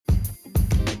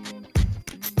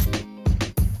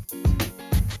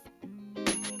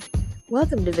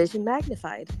Welcome to Vision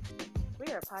Magnified.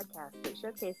 We are a podcast that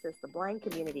showcases the blind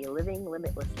community living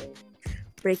limitlessly,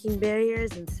 breaking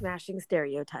barriers and smashing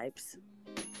stereotypes,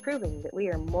 proving that we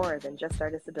are more than just our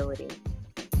disability.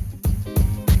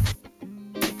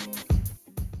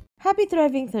 Happy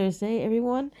Thriving Thursday,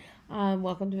 everyone.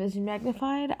 Welcome to Vision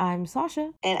Magnified. I'm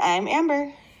Sasha. And I'm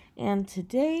Amber. And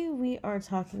today we are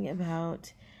talking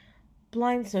about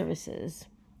blind services.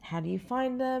 How do you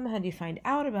find them? How do you find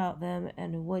out about them?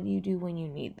 And what do you do when you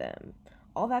need them?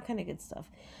 All that kind of good stuff.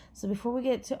 So before we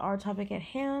get to our topic at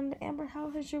hand, Amber,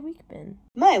 how has your week been?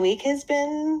 My week has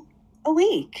been a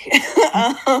week.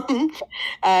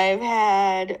 I've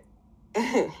had,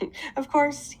 of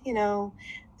course, the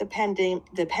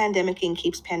pandemicing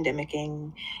keeps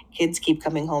pandemicing. Kids keep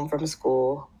coming home from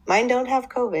school. Mine don't have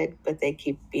COVID, but they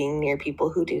keep being near people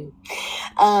who do.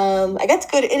 I got to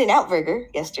go to In-N-Out Burger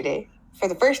yesterday for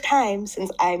the first time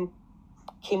since I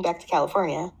came back to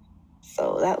California.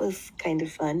 So that was kind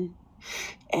of fun.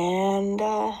 And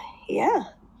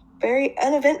very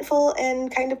uneventful and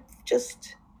kind of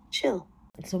just chill.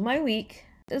 So my week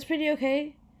is pretty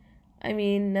okay. I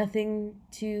mean, nothing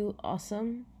too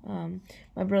awesome.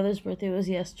 My brother's birthday was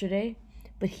yesterday,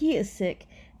 but he is sick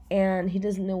and he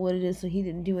doesn't know what it is, so he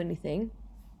didn't do anything.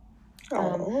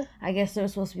 I guess there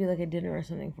was supposed to be like a dinner or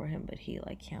something for him, but he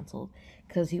canceled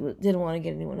because he didn't want to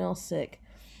get anyone else sick.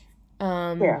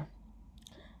 I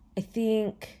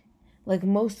think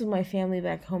most of my family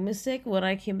back home is sick. When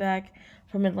I came back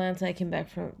from Atlanta, I came back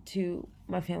to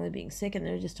my family being sick, and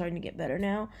they're just starting to get better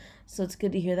now. So it's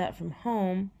good to hear that from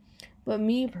home. But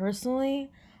me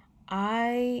personally,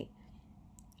 I'm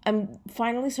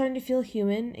finally starting to feel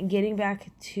human and getting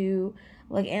back to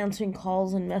answering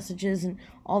calls and messages and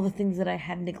all the things that I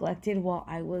had neglected while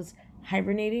I was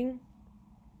hibernating.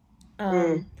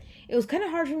 It was kind of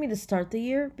hard for me to start the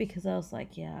year because I was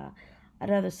like, yeah, I'd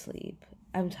rather sleep.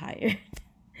 I'm tired.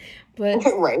 But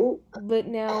right. But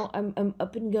now I'm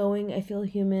up and going. I feel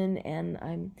human and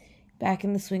I'm back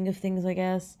in the swing of things, I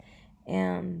guess.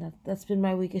 And that's been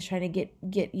my week, is trying to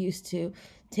get used to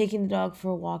taking the dog for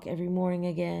a walk every morning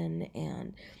again,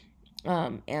 and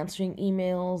answering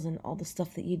emails and all the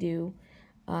stuff that you do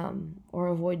or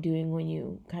avoid doing when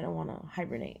you kind of want to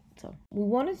hibernate. So we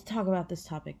wanted to talk about this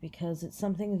topic because it's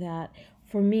something that,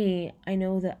 for me, I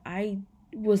know that I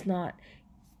was not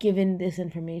given this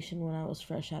information when I was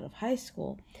fresh out of high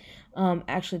school.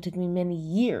 Actually, it took me many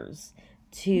years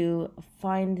to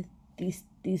find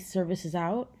these services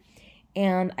out,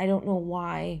 and I don't know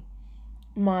why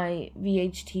my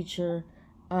VH teacher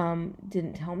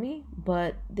didn't tell me,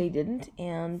 but they didn't,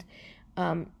 and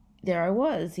there I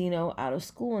was, out of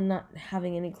school and not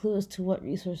having any clue as to what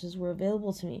resources were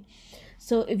available to me.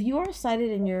 So if you are sighted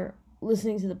and you're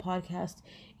listening to the podcast,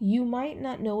 you might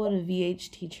not know what a VH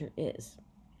teacher is.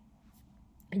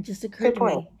 It just occurred to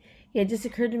me. Yeah, it just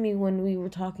occurred to me when we were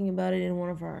talking about it in one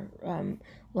of our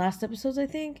last episodes, I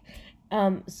think.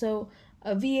 So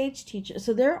a VH teacher.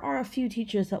 So there are a few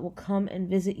teachers that will come and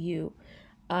visit you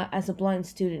as a blind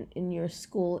student in your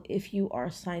school if you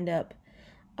are signed up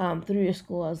through your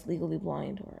school as legally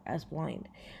blind or as blind.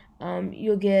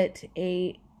 You'll get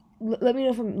let me know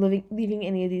if I'm leaving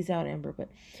any of these out, Amber, but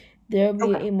there'll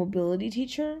be a mobility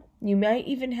teacher. You might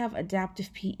even have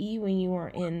adaptive PE when you are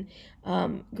in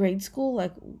grade school,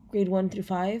 like grade 1 through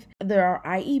 5. There are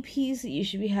IEPs that you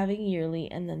should be having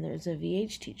yearly, and then there's a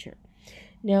VH teacher.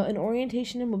 Now, an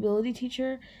orientation and mobility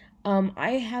teacher,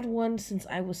 I had one since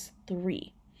I was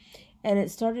 3. And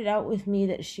it started out with me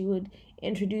that she would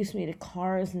introduce me to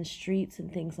cars and streets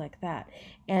and things like that.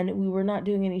 And we were not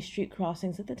doing any street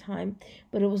crossings at the time,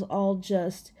 but it was all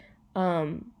just,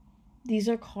 these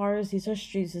are cars, these are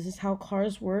streets, this is how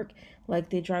cars work.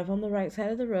 They drive on the right side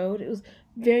of the road. It was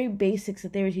very basics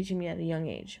that they were teaching me at a young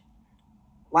age.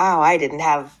 Wow, I didn't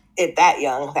have it that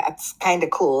young. That's kind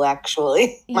of cool,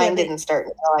 actually. Yeah, mine didn't start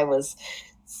until I was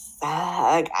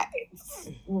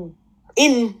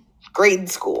in grade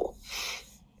school.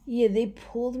 Yeah, they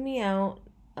pulled me out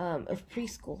of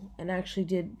preschool and actually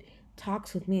did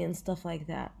talks with me and stuff like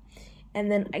that. And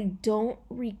then I don't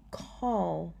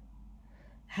recall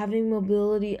having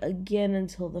mobility again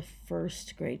until the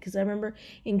 1st grade, because I remember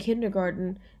in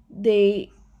kindergarten they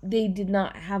did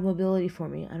not have mobility for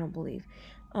me, I don't believe.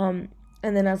 And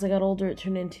then as I got older, it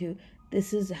turned into,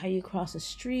 this is how you cross a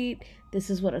street, this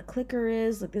is what a clicker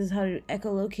is, this is how to do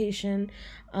echolocation,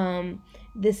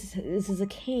 this is a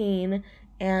cane,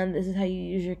 and this is how you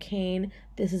use your cane,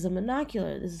 this is a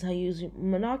monocular, this is how you use your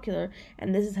monocular,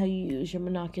 and this is how you use your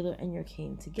monocular and your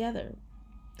cane together.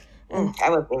 I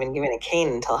wasn't even given a cane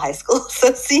until high school.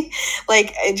 So see,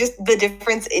 just the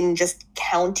difference in just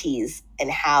counties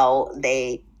and how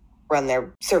they run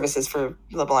their services for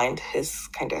the blind is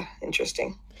kind of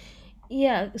interesting.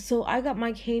 Yeah, so I got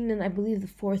my cane in, I believe, the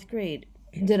 4th grade.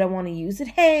 Did I want to use it?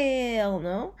 Hell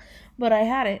no. But I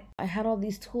had it. I had all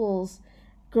these tools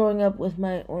growing up with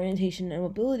my orientation and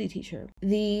mobility teacher.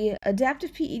 The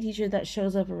adaptive PE teacher that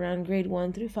shows up around grade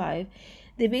 1 through 5,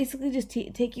 they basically just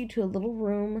take you to a little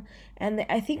room, and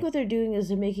I think what they're doing is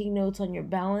they're making notes on your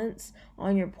balance,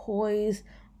 on your poise,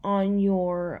 on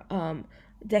your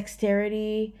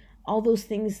dexterity, all those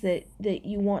things that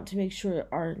you want to make sure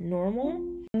are normal.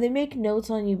 And they make notes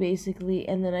on you basically,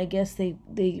 and then I guess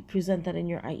they present that in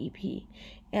your IEP,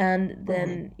 and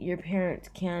then your parent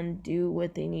can do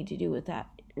what they need to do with that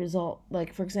result.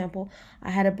 Like, for example, I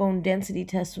had a bone density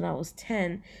test when I was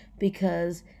 10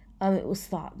 because it was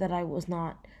thought that I was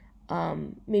not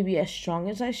maybe as strong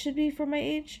as I should be for my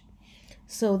age.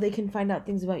 So they can find out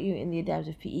things about you in the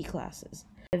adaptive PE classes.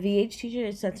 A VH teacher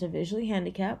is sensory visually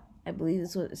handicapped. I believe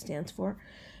that's what it stands for.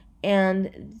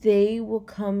 And they will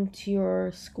come to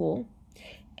your school.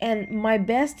 And my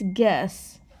best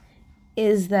guess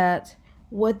is that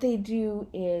what they do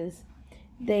is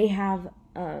they have,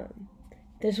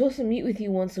 they're supposed to meet with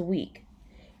you once a week.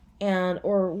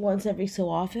 Or once every so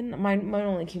often. Mine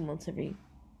only came once every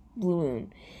blue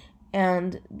moon.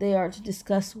 And they are to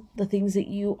discuss the things that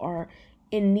you are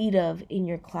in need of in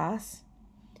your class.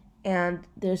 And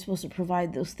they're supposed to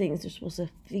provide those things. They're supposed to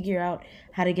figure out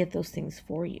how to get those things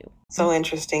for you. So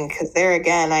interesting, because there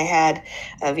again, I had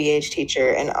a VH teacher,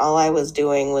 and all I was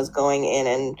doing was going in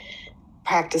and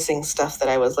practicing stuff that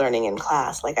I was learning in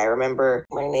class. Like, I remember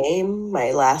my name,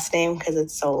 my last name, because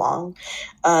it's so long.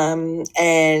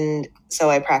 And so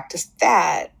I practiced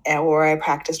that, or I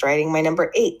practiced writing my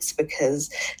number 8s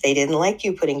because they didn't like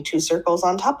you putting 2 circles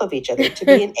on top of each other to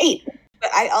be an 8.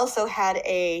 But I also had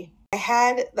I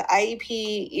had the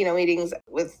IEP, meetings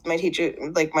with my teacher,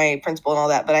 like my principal and all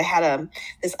that. But I had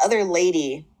this other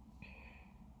lady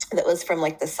that was from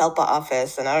like the SELPA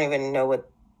office, and I don't even know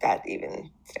what that even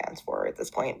stands for at this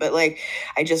point. But like,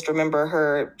 I just remember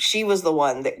her. She was the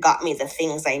one that got me the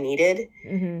things I needed.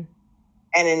 Mm-hmm.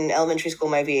 And in elementary school,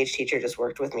 my VH teacher just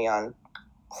worked with me on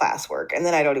classwork. And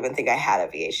then I don't even think I had a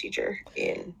VH teacher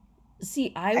in.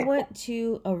 See, I went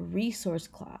to a resource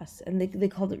class, and they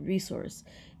called it resource.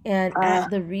 And at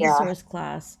the resource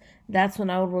class, that's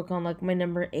when I would work on like my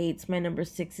number 8s, my number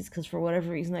 6s, because for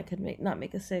whatever reason I could not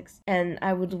make a 6. And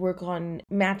I would work on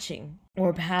matching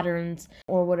or patterns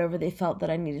or whatever they felt that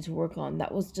I needed to work on.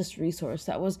 That was just resource.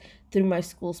 That was through my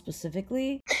school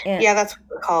specifically. And yeah, that's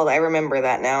what it's called. I remember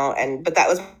that now. But that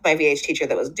was my VH teacher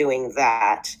that was doing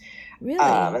that. Really?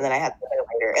 And then I had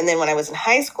later. And then when I was in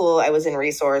high school, I was in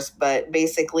resource, but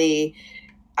basically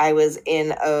I was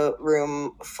in a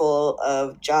room full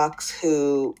of jocks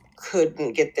who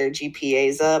couldn't get their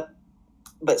GPAs up,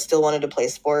 but still wanted to play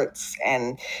sports.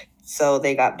 And so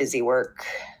they got busy work.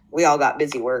 We all got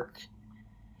busy work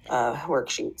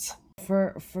worksheets.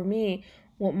 For me,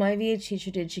 what my VH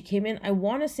teacher did, she came in, I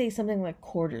want to say something like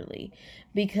quarterly,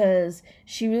 because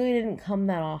she really didn't come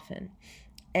that often.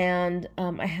 And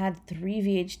I had 3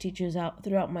 VH teachers out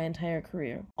throughout my entire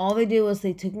career. All they did was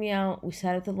they took me out, we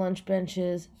sat at the lunch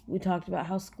benches, we talked about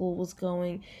how school was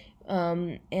going,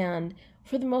 and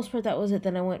for the most part that was it.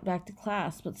 Then I went back to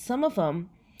class. But some of them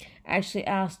actually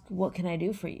asked, what can I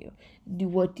do for you?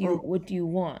 What do you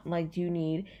want? Like, do you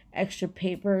need extra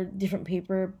paper, different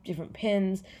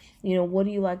pens? What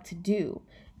do you like to do?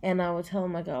 And I would tell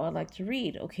them, like, oh, I'd like to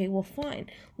read. Okay, well, fine.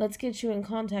 Let's get you in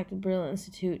contact with Braille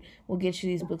Institute. We'll get you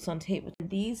these books on tape.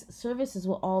 These services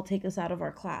will all take us out of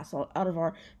our class, out of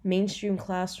our mainstream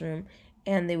classroom,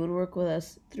 and they would work with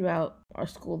us throughout our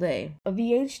school day. A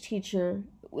VH teacher,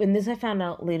 and this I found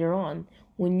out later on,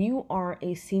 when you are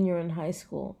a senior in high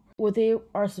school, what they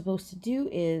are supposed to do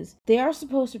is they are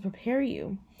supposed to prepare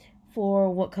you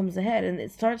for what comes ahead, and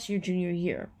it starts your junior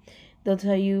year. They'll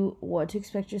tell you what to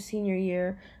expect your senior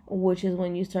year, which is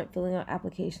when you start filling out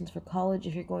applications for college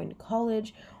if you're going to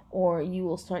college, or you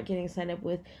will start getting signed up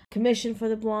with Commission for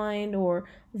the Blind or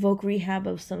Voc Rehab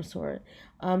of some sort.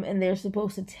 And they're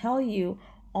supposed to tell you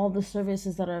all the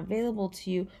services that are available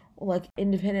to you, like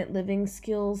independent living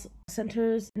skills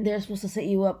centers. They're supposed to set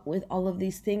you up with all of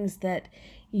these things that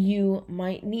you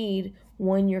might need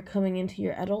when you're coming into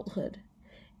your adulthood.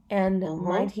 And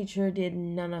my teacher did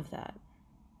none of that.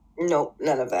 Nope,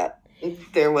 none of that.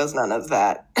 There was none of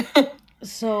that.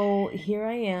 So here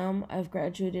I am. I've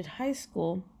graduated high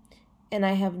school, and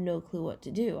I have no clue what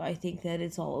to do. I think that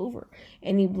it's all over.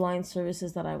 Any blind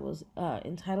services that I was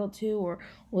entitled to or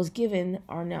was given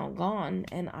are now gone,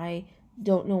 and I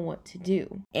don't know what to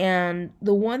do. And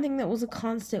the one thing that was a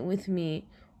constant with me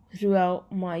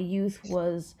throughout my youth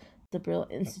was the Braille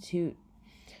Institute.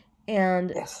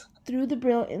 And Yes. through the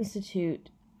Braille Institute,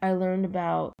 I learned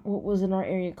about what was in our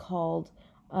area called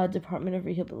Department of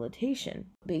Rehabilitation.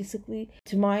 Basically,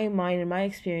 to my mind and my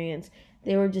experience,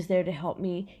 they were just there to help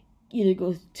me either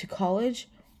go to college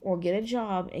or get a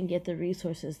job and get the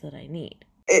resources that I need.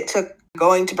 It took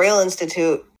going to Braille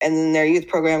Institute and then their youth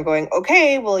program going,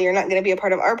 okay, well, you're not going to be a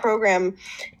part of our program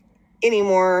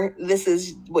anymore. This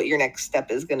is what your next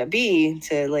step is going to be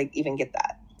to like even get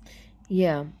that.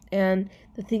 Yeah, and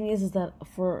the thing is that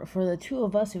for the two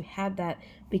of us who had that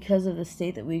because of the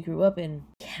state that we grew up in,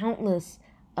 countless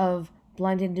of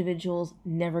blind individuals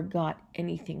never got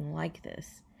anything like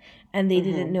this, and they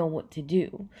didn't know what to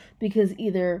do because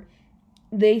either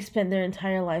they spent their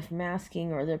entire life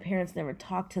masking, or their parents never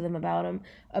talked to them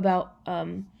about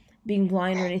being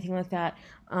blind or anything like that.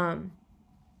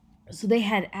 So they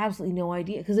had absolutely no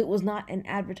idea because it was not an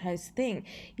advertised thing.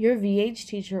 Your VH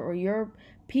teacher or your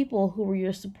people who were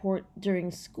your support during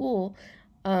school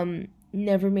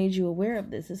never made you aware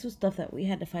of this. This was stuff that we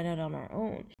had to find out on our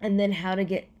own. And then how to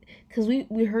get, because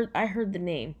I heard the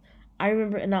name. I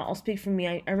remember, and I'll speak for me,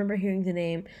 I remember hearing the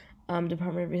name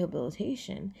Department of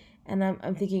Rehabilitation. And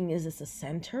I'm thinking, is this a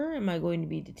center? Am I going to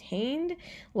be detained?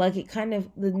 Like, the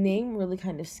name really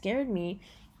kind of scared me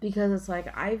because it's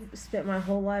like, I've spent my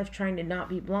whole life trying to not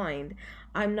be blind.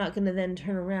 I'm not going to then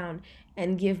turn around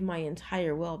and give my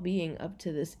entire well-being up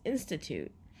to this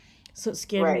institute. So it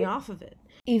scared me off of it.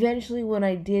 Eventually, when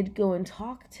I did go and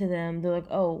talk to them, they're like,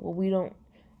 oh, well,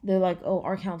 they're like, oh,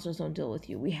 our counselors don't deal with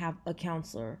you. We have a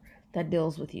counselor that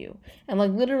deals with you. And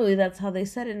like, literally, that's how they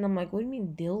said it. And I'm like, what do you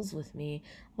mean deals with me?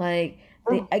 Like,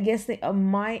 I guess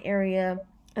my area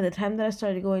at the time that I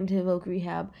started going to Evoke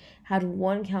Rehab had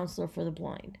one counselor for the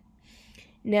blind.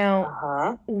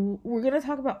 Now, we're going to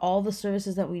talk about all the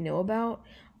services that we know about,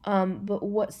 but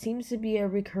what seems to be a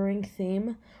recurring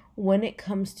theme when it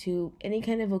comes to any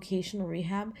kind of vocational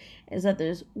rehab is that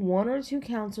there's one or two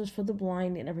counselors for the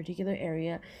blind in a particular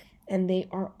area, and they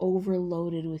are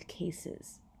overloaded with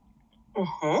cases.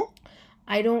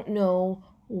 I don't know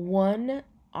one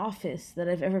office that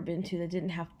I've ever been to that didn't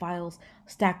have files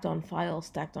stacked on files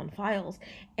stacked on files.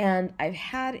 And I've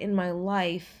had in my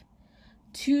life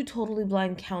 2 totally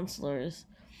blind counselors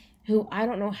who I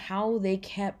don't know how they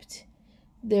kept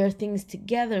their things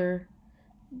together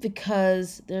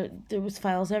because there was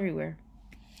files everywhere.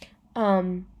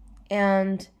 One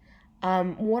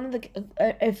of the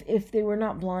if they were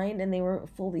not blind and they were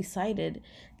fully sighted,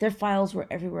 their files were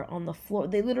everywhere on the floor.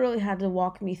 They literally had to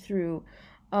walk me through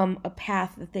a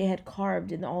path that they had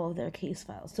carved in all of their case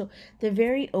files. So they're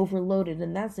very overloaded,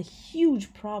 and that's a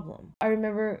huge problem. I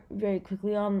remember very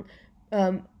quickly on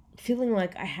feeling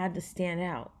like I had to stand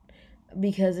out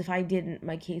because if I didn't,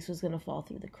 my case was going to fall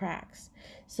through the cracks.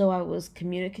 So I was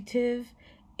communicative,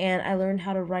 and I learned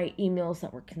how to write emails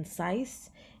that were concise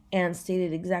and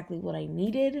stated exactly what I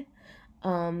needed.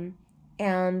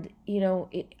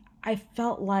 I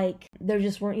felt like there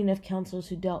just weren't enough counselors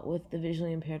who dealt with the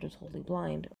visually impaired or totally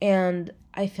blind. And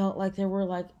I felt like there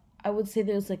were I would say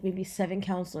there was maybe 7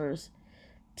 counselors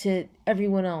to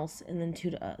everyone else and then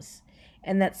 2 to us.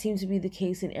 And that seems to be the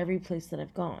case in every place that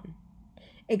I've gone,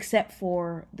 except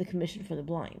for the Commission for the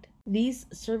Blind. These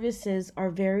services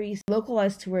are very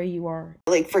localized to where you are.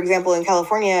 Like, for example, in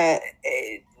California,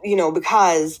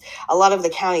 because a lot of the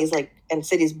counties and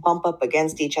cities bump up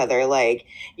against each other. Like,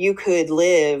 you could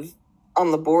live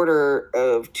on the border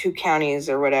of 2 counties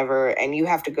or whatever, and you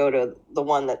have to go to the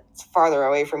one that's farther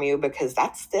away from you because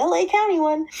that's the LA County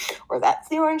one or that's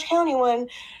the Orange County one.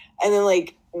 And then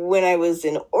when I was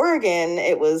in Oregon,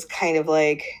 it was kind of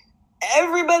like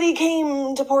everybody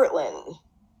came to Portland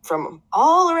from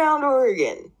all around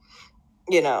Oregon.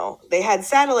 They had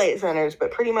satellite centers,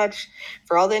 but pretty much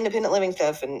for all the independent living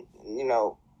stuff and,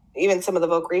 even some of the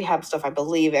Voc Rehab stuff, I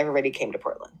believe everybody came to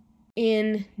Portland.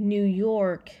 In New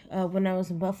York, when I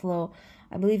was in Buffalo,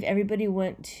 I believe everybody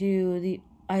went to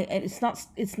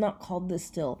it's not called this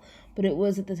still, but it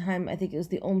was at the time, I think it was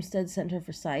the Olmsted Center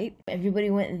for Sight. Everybody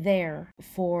went there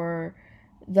for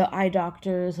the eye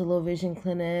doctors, the low vision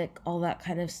clinic, all that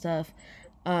kind of stuff.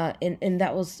 And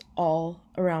that was all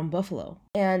around Buffalo.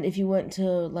 And if you went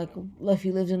to if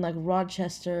you lived in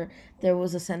Rochester, there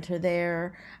was a center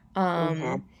there.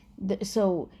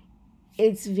 So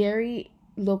it's very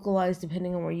localized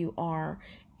depending on where you are.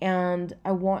 And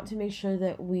I want to make sure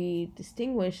that we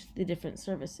distinguish the different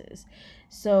services.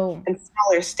 So, and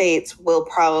smaller states will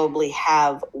probably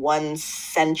have one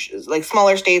center,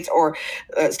 smaller states or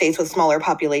states with smaller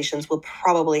populations will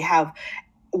probably have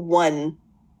one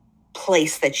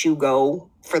place that you go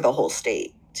for the whole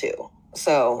state too.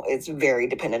 So it's very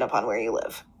dependent upon where you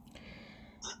live.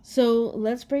 So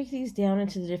let's break these down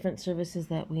into the different services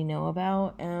that we know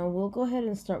about, and we'll go ahead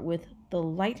and start with the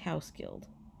Lighthouse Guild.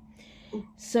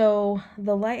 So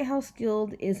the Lighthouse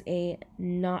Guild is a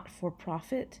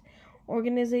not-for-profit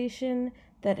organization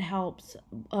that helps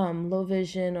low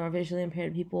vision or visually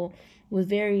impaired people with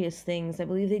various things. I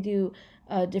believe they do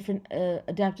different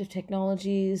adaptive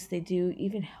technologies. They do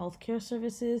even healthcare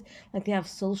services, like they have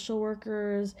social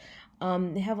workers.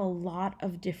 They have a lot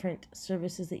of different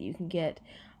services that you can get.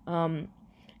 And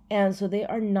so they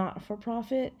are not for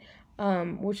profit,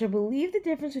 which I believe the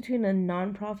difference between a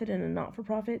nonprofit and a not for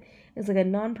profit is like a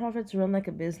nonprofit's run like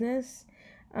a business,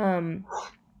 um,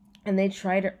 and they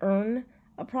try to earn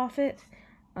a profit,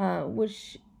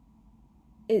 which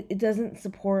it doesn't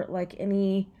support like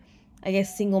any, I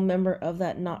guess, single member of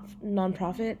that not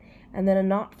nonprofit. And then a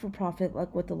not for profit,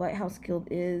 like what the Lighthouse Guild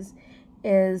is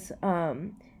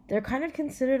they're kind of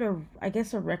considered a, I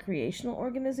guess, a recreational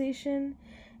organization,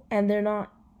 and they're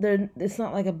it's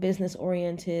not like a business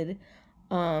oriented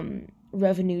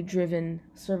revenue driven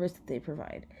service that they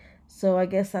provide. So I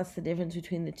guess that's the difference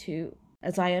between the two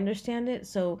as I understand it.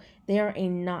 So they are a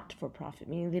not for profit,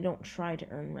 meaning they don't try to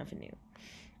earn revenue.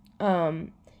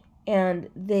 um and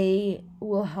they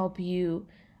will help you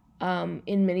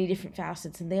in many different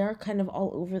facets, and they are kind of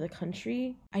all over the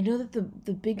country. I know that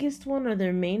the biggest one, or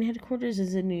their main headquarters,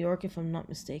 is in New York, if I'm not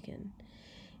mistaken,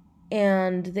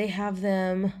 and they have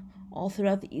them all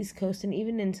throughout the East Coast and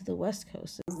even into the West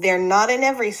Coast. They're not in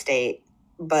every state,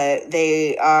 but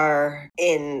they are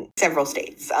in several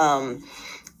states.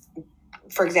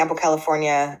 For example,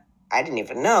 California, I didn't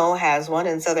even know, has one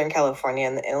in Southern California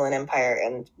in the Inland Empire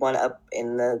and one up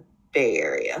in the Bay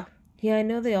Area. Yeah, I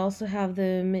know they also have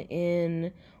them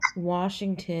in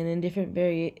Washington, in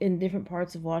different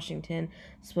parts of Washington,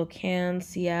 Spokane,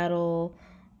 Seattle,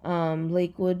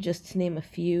 Lakewood, just to name a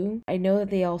few. I know that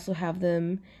they also have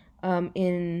them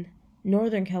in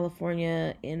Northern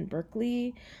California, in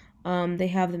Berkeley. They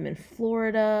have them in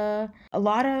Florida. A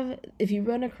lot of, if you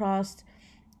run across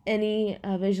any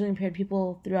visually impaired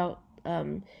people throughout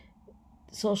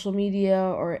social media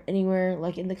or anywhere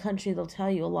like in the country, they'll tell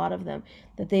you, a lot of them,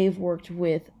 that they've worked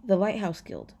with the Lighthouse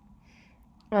Guild,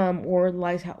 or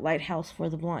Lighthouse for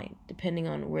the Blind, depending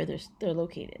on where they're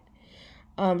located.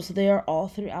 So they are all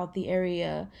throughout the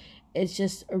area. It's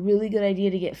just a really good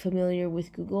idea to get familiar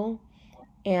with Google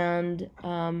and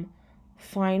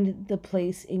find the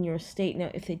place in your state.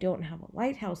 Now, if they don't have a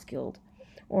Lighthouse Guild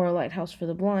or a Lighthouse for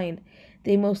the Blind,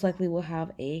 they most likely will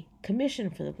have a Commission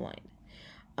for the Blind.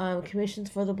 Commissions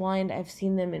for the Blind, I've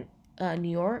seen them in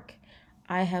New York.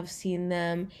 I have seen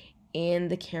them in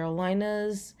the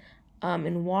Carolinas,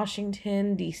 in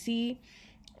Washington, D.C.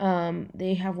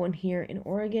 They have one here in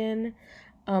Oregon.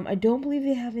 I don't believe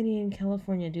they have any in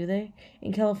California, do they?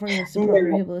 In California, it's Department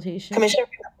of Rehabilitation. Commission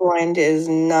for the Blind is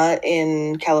not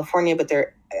in California, but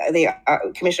they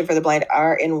are Commission for the Blind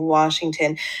are in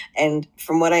Washington, and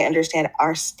from what I understand,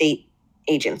 are state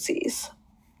agencies.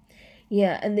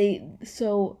 Yeah, and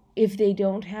so if they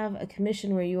don't have a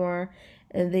commission where you are,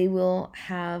 they will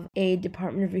have a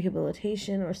Department of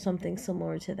Rehabilitation or something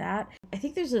similar to that. I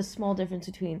think there's a small difference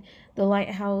between the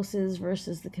lighthouses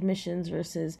versus the commissions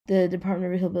versus the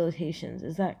Department of Rehabilitations.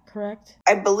 Is that correct?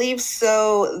 I believe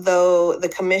so, though the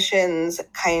commissions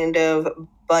kind of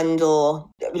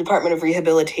bundle Department of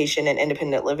Rehabilitation and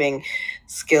Independent Living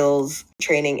skills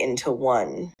training into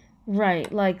one.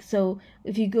 Right. Like, so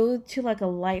if you go to like a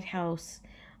lighthouse,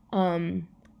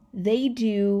 they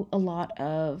do a lot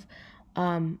of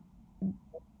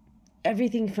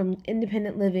everything from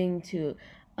independent living to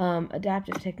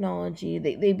adaptive technology.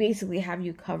 They basically have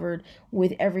you covered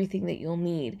with everything that you'll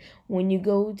need. When you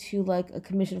go to like a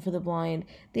Commission for the Blind,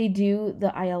 they do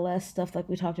the ILS stuff like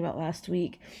we talked about last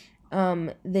week.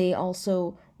 They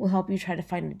also will help you try to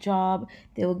find a job.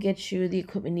 They will get you the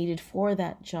equipment needed for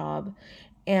that job,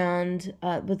 and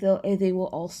but they will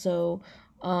also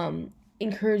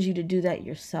encourage you to do that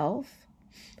yourself.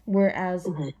 Whereas,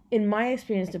 in my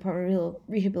experience, Department of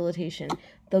Rehabilitation,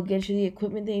 they'll get you the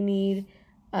equipment they need,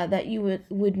 that you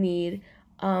would need.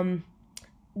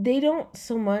 They don't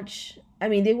so much. I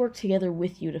mean, they work together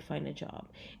with you to find a job.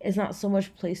 It's not so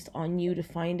much placed on you to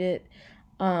find it,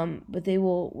 but they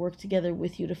will work together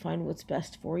with you to find what's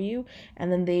best for you,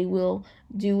 and then they will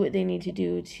do what they need to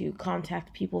do to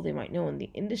contact people they might know in the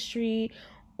industry,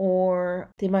 or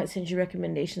they might send you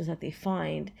recommendations that they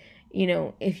find,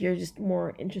 if you're just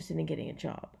more interested in getting a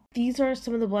job. These are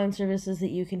some of the blind services that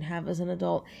you can have as an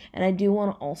adult, and I do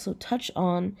want to also touch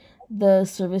on the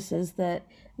services that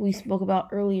we spoke about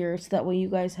earlier, so that way you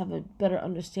guys have a better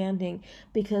understanding.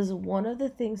 Because one of the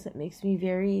things that makes me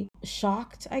very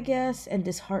shocked, I guess, and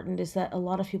disheartened is that a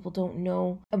lot of people don't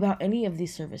know about any of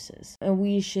these services, and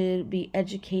we should be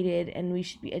educated, and we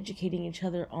should be educating each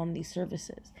other on these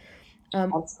services.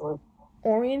 Absolutely.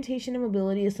 Orientation and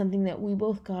mobility is something that we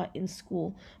both got in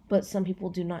school, but some people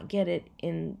do not get it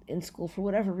in school for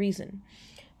whatever reason.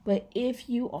 But if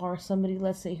you are somebody,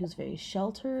 let's say, who's very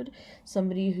sheltered,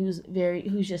 somebody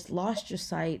who's just lost your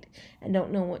sight and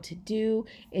don't know what to do,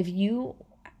 if you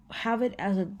have it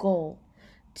as a goal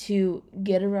to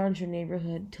get around your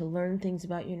neighborhood, to learn things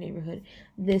about your neighborhood,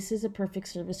 this is a perfect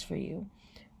service for you.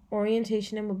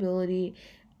 Orientation and mobility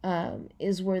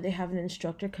is where they have an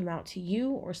instructor come out to you,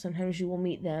 or sometimes you will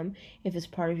meet them if it's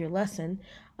part of your lesson,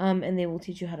 and they will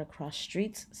teach you how to cross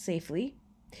streets safely.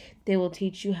 They will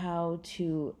teach you how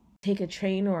to take a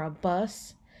train or a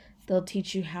bus. They'll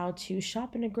teach you how to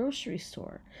shop in a grocery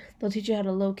store. They'll teach you how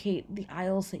to locate the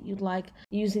aisles that you'd like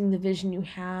using the vision you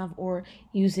have or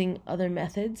using other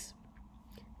methods.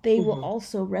 They will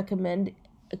also recommend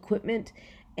equipment,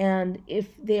 and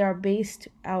if they are based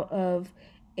out of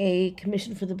a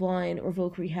Commission for the Blind or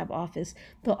Voc Rehab office,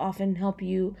 they'll often help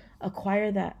you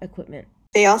acquire that equipment.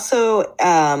 They also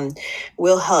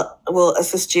will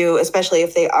assist you, especially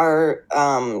if they are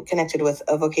connected with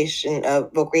a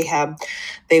Voc Rehab.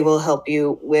 They will help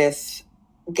you with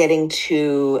getting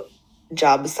to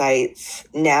job sites,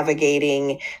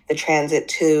 navigating the transit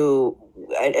to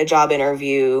a job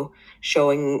interview,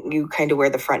 showing you kind of where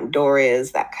the front door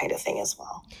is, that kind of thing as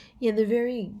well. Yeah, they're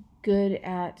very good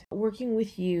at working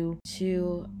with you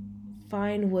to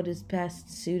find what is best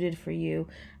suited for you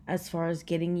as far as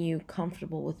getting you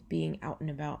comfortable with being out and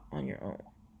about on your own.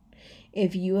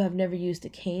 If you have never used a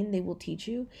cane, they will teach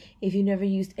you. If you've never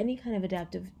used any kind of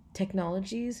adaptive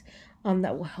technologies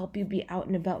that will help you be out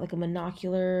and about, like a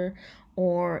monocular,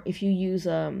 or if you use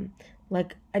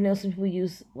like, I know some people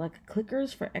use like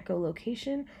clickers for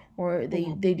echolocation, or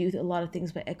they do a lot of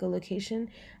things by echolocation.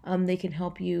 They can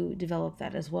help you develop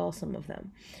that as well, some of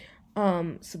them.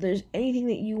 So there's anything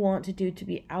that you want to do to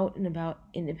be out and about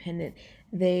independent,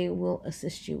 they will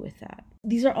assist you with that.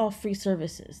 These are all free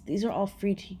services. These are all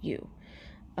free to you.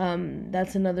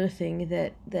 That's another thing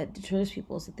that deters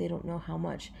people, is that they don't know how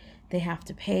much they have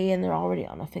to pay and they're already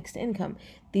on a fixed income.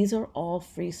 These are all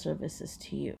free services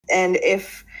to you. And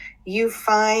if you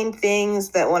find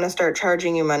things that want to start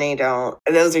charging you money, don't.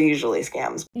 Those are usually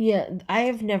scams. Yeah, I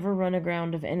have never run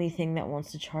aground of anything that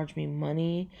wants to charge me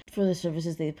money for the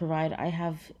services they provide. I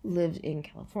have lived in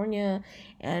California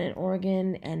and in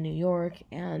Oregon and New York,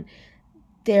 and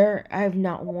there I have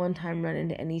not one time run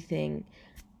into anything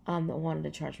that wanted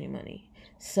to charge me money.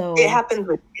 So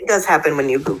it does happen when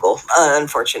you Google,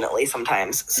 unfortunately,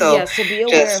 sometimes. So yeah, so be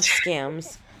aware of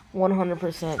scams.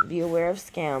 100% be aware of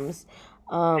scams.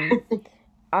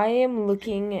 I am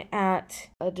looking at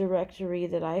a directory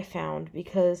that I found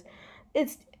because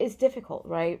it's difficult,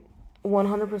 right?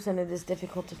 100% it is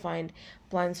difficult to find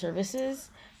blind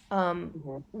services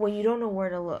when you don't know where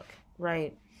to look,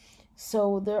 right?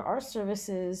 So there are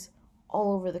services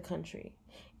all over the country.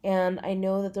 And I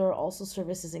know that there are also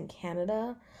services in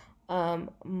Canada.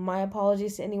 My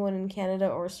apologies to anyone in Canada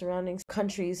or surrounding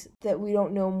countries that we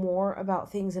don't know more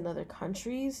about things in other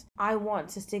countries. I want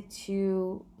to stick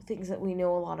to things that we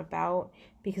know a lot about,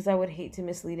 because I would hate to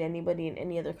mislead anybody in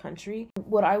any other country.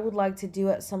 What I would like to do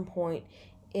at some point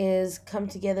is come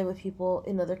together with people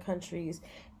in other countries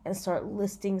and start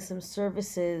listing some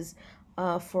services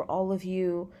for all of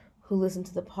you who listen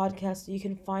to the podcast, so you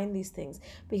can find these things,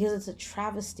 because it's a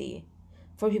travesty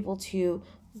for people to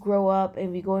grow up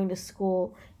and be going to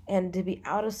school and to be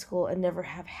out of school and never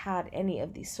have had any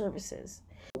of these services.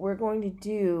 What we're going to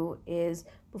do is,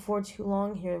 before too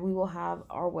long here, we will have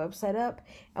our website up,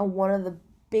 and one of the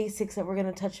basics that we're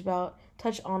going to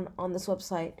touch on this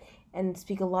website and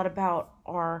speak a lot about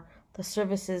are the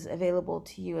services available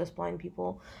to you as blind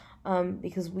people,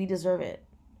 because we deserve it.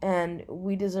 And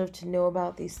we deserve to know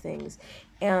about these things.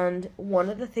 And one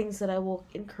of the things that I will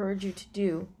encourage you to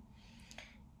do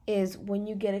is, when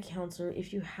you get a counselor,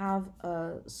 if you have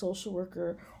a social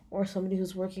worker or somebody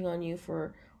who's working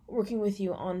with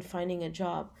you on finding a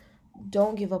job,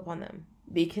 don't give up on them.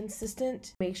 Be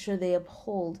consistent. Make sure they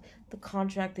uphold the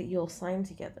contract that you'll sign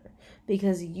together,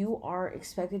 because you are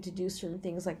expected to do certain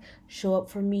things like show up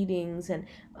for meetings and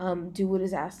do what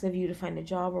is asked of you to find a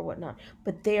job or whatnot.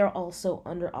 But they are also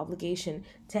under obligation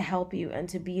to help you and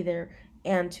to be there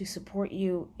and to support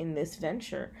you in this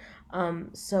venture.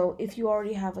 So if you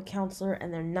already have a counselor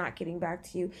and they're not getting back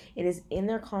to you, it is in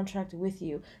their contract with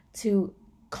you to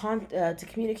to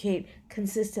communicate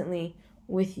consistently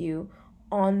with you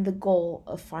on the goal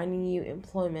of finding you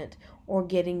employment or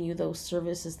getting you those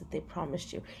services that they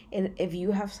promised you. And if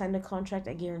you have signed a contract,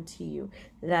 I guarantee you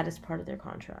that is part of their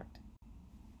contract.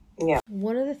 Yeah.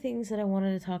 One of the things that I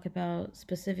wanted to talk about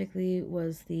specifically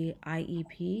was the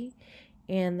IEP,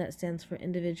 and that stands for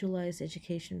Individualized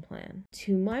Education Plan.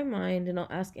 To my mind, and I'll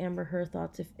ask Amber her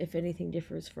thoughts if anything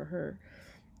differs for her.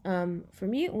 For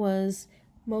me, it was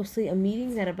mostly a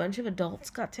meeting that a bunch of adults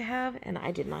got to have, and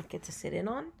I did not get to sit in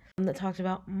on, that talked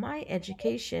about my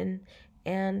education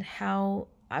and how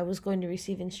I was going to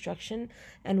receive instruction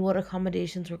and what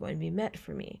accommodations were going to be met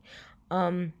for me.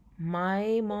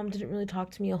 My mom didn't really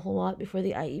talk to me a whole lot before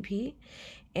the IEP,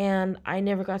 and I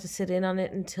never got to sit in on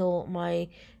it until my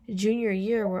junior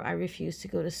year, where I refused to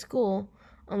go to school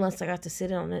unless I got to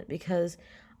sit in on it, because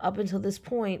up until this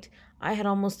point, I had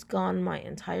almost gone my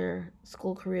entire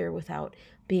school career without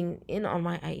being in on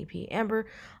my IEP. Amber,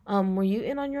 were you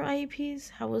in on your IEPs?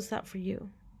 How was that for you?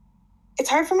 It's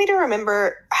hard for me to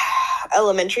remember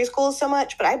elementary school so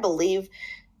much, but I believe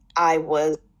I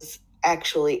was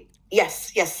actually,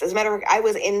 yes. As a matter of fact, I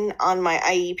was in on my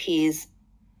IEPs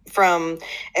from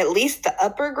at least the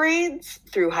upper grades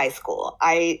through high school.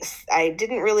 I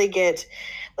didn't really get,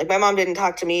 like, my mom didn't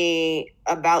talk to me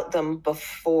about them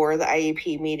before the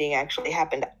IEP meeting actually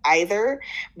happened either,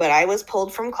 but I was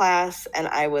pulled from class and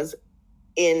I was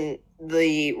in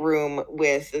the room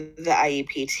with the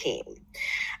IEP team.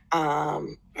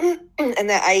 And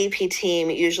the IEP team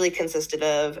usually consisted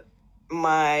of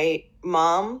my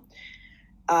mom,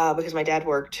 because my dad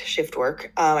worked shift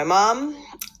work, my mom,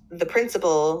 the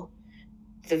principal,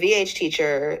 the VH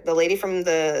teacher, the lady from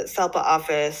the SELPA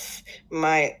office,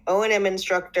 my O&M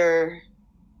instructor,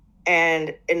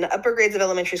 and in the upper grades of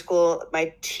elementary school,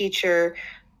 my teacher.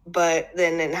 But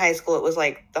then in high school, it was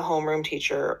like the homeroom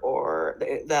teacher or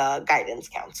the guidance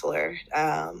counselor.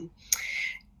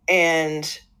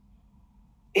 And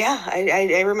yeah,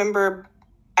 I remember,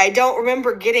 I don't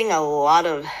remember getting a lot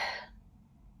of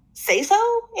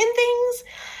say-so in things.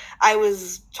 I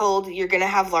was told, you're going to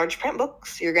have large print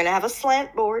books, you're going to have a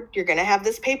slant board, you're going to have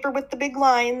this paper with the big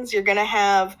lines, you're going to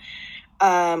have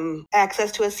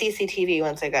access to a CCTV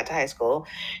once I got to high school,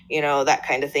 that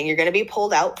kind of thing. You're going to be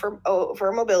pulled out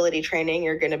for mobility training.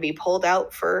 You're going to be pulled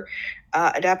out for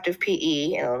adaptive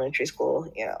PE in elementary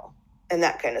school, and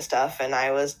that kind of stuff. And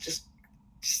I was just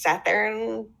sat there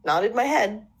and nodded my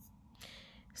head.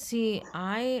 See,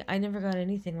 I never got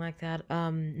anything like that.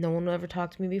 No one ever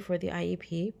talked to me before the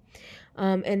IEP.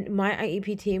 And my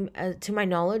IEP team, to my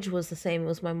knowledge, was the same. It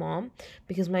was my mom,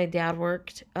 because my dad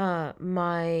worked.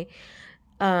 My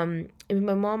mom,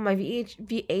 my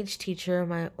VH teacher,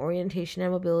 my orientation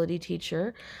and mobility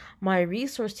teacher, my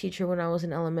resource teacher when I was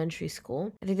in elementary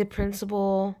school, I think the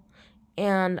principal,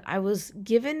 and I was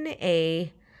given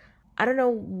I don't know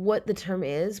what the term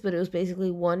is, but it was basically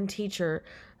one teacher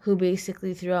who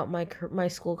basically throughout my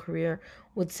school career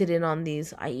would sit in on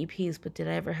these IEPs. But did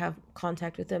I ever have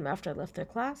contact with them after I left their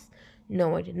class?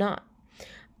 No, I did not.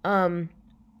 I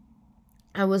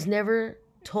was never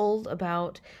told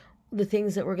about the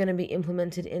things that were going to be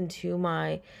implemented into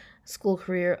my school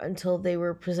career until they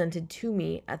were presented to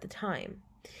me at the time.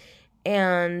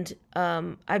 And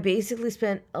I basically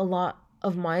spent a lot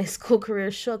of my school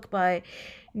career shook by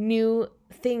new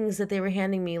things that they were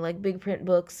handing me, like big print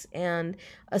books and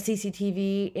a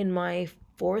CCTV in my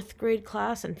 4th grade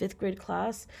class and 5th grade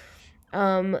class,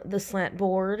 the slant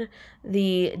board,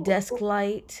 the desk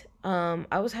light.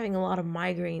 I was having a lot of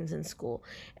migraines in school,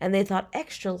 and they thought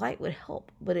extra light would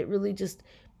help, but it really just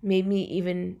made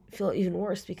me feel even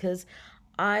worse, because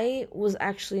I was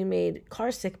actually made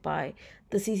car sick by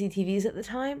the CCTVs at the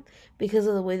time because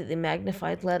of the way that they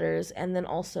magnified letters, and then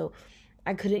also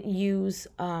I couldn't use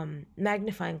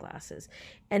magnifying glasses,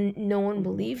 and no one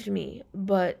believed me.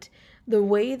 But the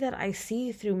way that I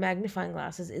see through magnifying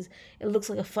glasses is it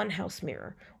looks like a funhouse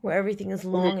mirror where everything is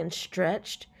long and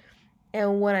stretched.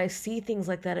 And when I see things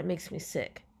like that, it makes me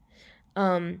sick.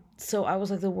 So I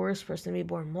was like the worst person to be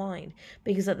born blind,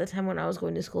 because at the time when I was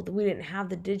going to school, we didn't have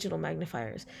the digital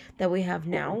magnifiers that we have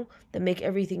now that make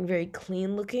everything very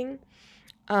clean looking.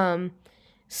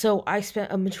 So I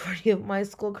spent a majority of my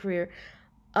school career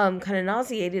kind of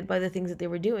nauseated by the things that they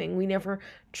were doing. We never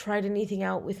tried anything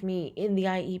out with me in the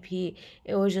IEP.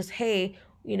 It was just, hey,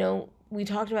 we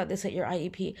talked about this at your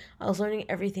IEP. I was learning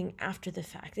everything after the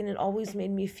fact, and it always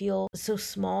made me feel so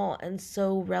small and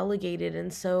so relegated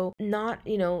and so not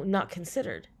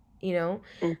considered,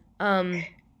 And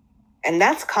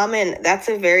that's common. That's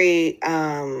a very,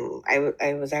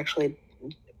 I was actually,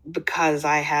 because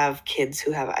I have kids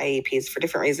who have IEPs for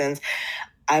different reasons,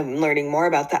 I'm learning more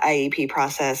about the IEP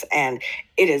process, and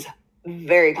it is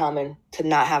very common to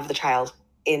not have the child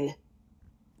in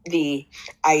the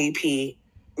IEP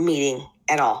meeting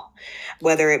at all,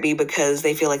 whether it be because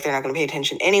they feel like they're not going to pay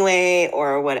attention anyway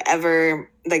or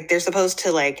whatever. Like, they're supposed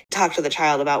to like talk to the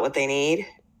child about what they need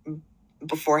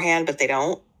beforehand, but they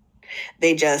don't.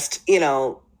 They just,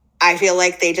 I feel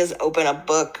like they just open a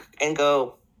book and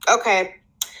go, okay,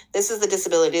 this is the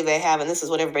disability they have and this is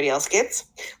what everybody else gets.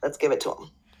 Let's give it to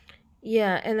them.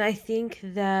 Yeah, and I think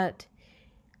that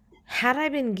had I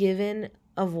been given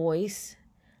a voice,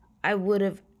 I would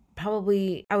have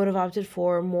opted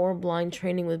for more blind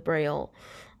training with Braille.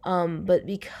 But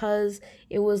because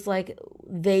it was like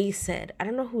they said, I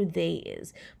don't know who they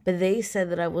is, but they said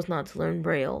that I was not to learn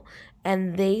Braille,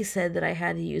 and they said that I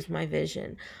had to use my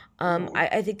vision.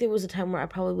 I think there was a time where I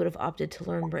probably would have opted to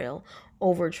learn Braille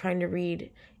over trying to read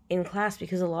in class,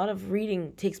 because a lot of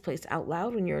reading takes place out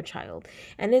loud when you're a child.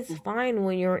 And it's fine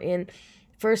when you're in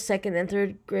first, second, and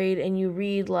third grade and you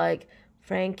read like,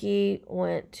 Frankie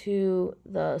went to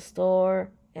the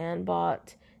store and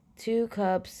bought 2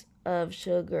 cups of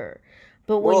sugar.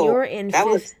 But when Whoa, you're in that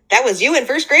was you in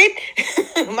first grade?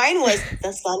 Mine was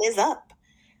the sun is up.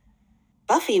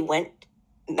 Buffy went.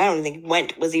 I don't think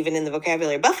went was even in the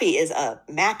vocabulary. Buffy is up.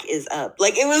 Mac is up.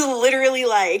 Like, it was literally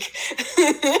like.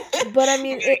 But I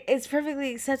mean, it's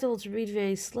perfectly acceptable to read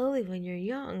very slowly when you're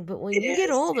young. But when you get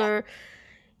older,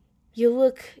 you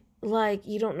look like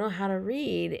you don't know how to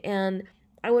read. And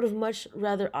I would have much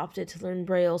rather opted to learn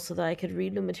Braille so that I could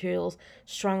read the materials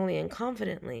strongly and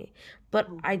confidently. But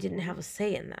I didn't have a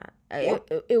say in that.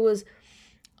 It was,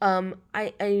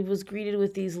 I was greeted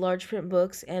with these large print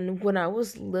books, and when I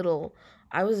was little,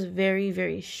 I was very,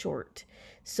 very short.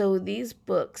 So these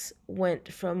books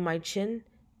went from my chin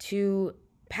to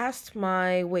past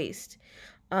my waist.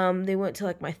 They went to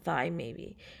like my thigh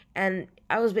maybe. And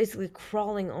I was basically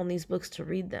crawling on these books to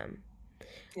read them.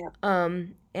 Yeah.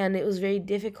 And it was very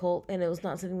difficult, and it was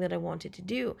not something that I wanted to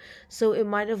do. So it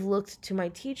might have looked to my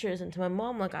teachers and to my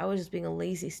mom like I was just being a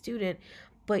lazy student,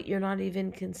 but you're not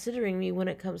even considering me when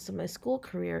it comes to my school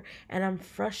career, and I'm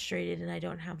frustrated and I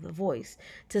don't have the voice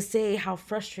to say how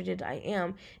frustrated I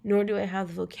am, nor do I have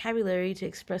the vocabulary to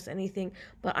express anything,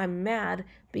 but I'm mad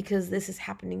because this is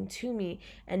happening to me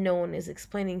and no one is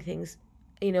explaining things,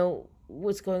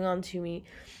 what's going on to me.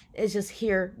 It's just,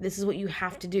 here, this is what you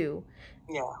have to do.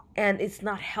 Yeah. And it's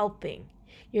not helping.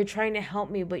 You're trying to help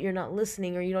me, but you're not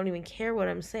listening, or you don't even care what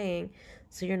I'm saying,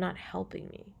 so you're not helping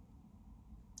me.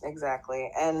 Exactly.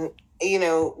 And,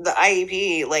 the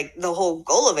IEP, like, the whole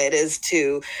goal of it is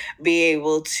to be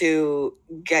able to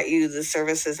get you the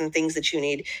services and things that you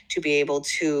need to be able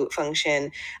to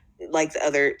function like the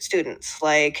other students.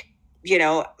 Like,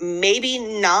 maybe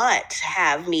not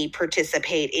have me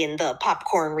participate in the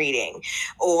popcorn reading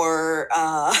or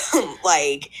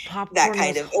like Popcorn that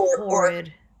kind was of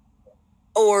horrid.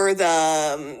 or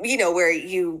the where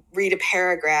you read a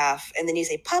paragraph and then you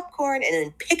say popcorn and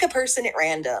then pick a person at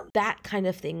random. That kind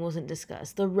of thing wasn't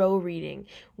discussed. The row reading,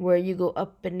 where you go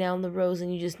up and down the rows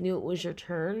and you just knew it was your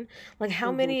turn. Like,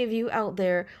 how many of you out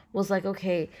there was like,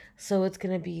 okay, so it's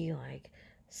gonna be like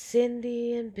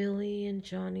Cindy and Billy and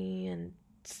Johnny and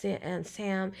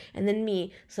Sam, and then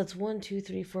me. So that's 1, 2,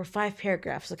 3, 4, 5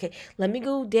 paragraphs. Okay, let me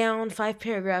go down 5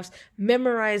 paragraphs,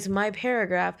 memorize my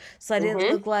paragraph, so I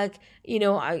didn't look like,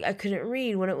 I couldn't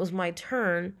read when it was my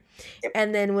turn. Yep.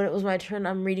 And then when it was my turn,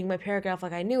 I'm reading my paragraph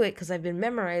like I knew it because I've been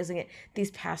memorizing it these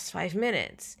past 5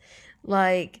 minutes.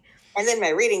 Like, and then my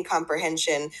reading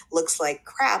comprehension looks like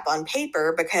crap on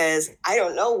paper because I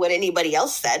don't know what anybody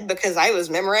else said because I was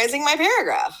memorizing my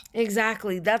paragraph.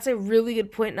 Exactly. That's a really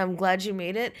good point, and I'm glad you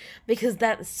made it, because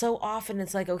that so often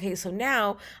it's like, okay, so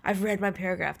now I've read my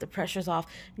paragraph, the pressure's off.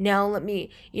 Now let me,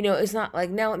 it's not like,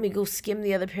 now let me go skim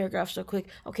the other paragraphs real quick.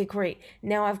 Okay, great.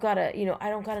 Now I've got I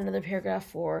don't got another paragraph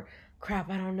for,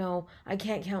 crap, I don't know. I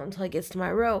can't count until it gets to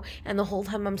my row. And the whole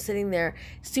time I'm sitting there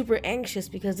super anxious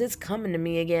because it's coming to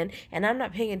me again. And I'm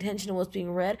not paying attention to what's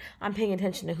being read. I'm paying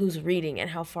attention to who's reading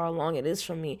and how far along it is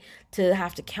from me to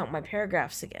have to count my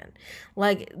paragraphs again.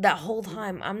 Like, that whole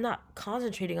time, I'm not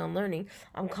concentrating on learning.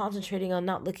 I'm concentrating on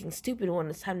not looking stupid when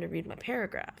it's time to read my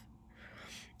paragraph.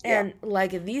 And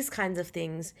like, these kinds of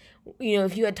things,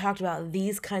 if you had talked about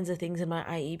these kinds of things in my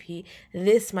IEP,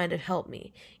 this might have helped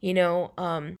me.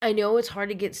 I know it's hard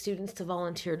to get students to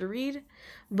volunteer to read,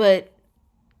 but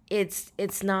it's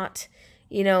not,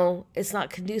 it's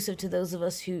not conducive to those of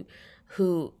us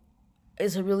who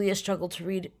is really a struggle to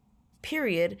read,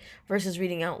 period, versus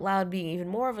reading out loud being even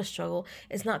more of a struggle.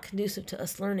 It's not conducive to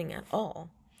us learning at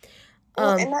all.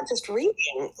 Well, and not just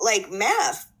reading, like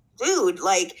math. Dude,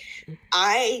 like,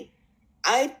 I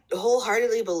I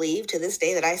wholeheartedly believe to this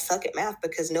day that I suck at math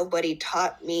because nobody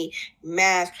taught me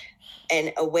math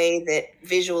in a way that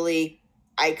visually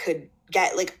I could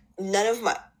get. Like, none of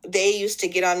my, they used to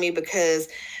get on me because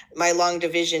my long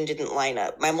division didn't line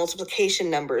up. My multiplication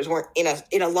numbers weren't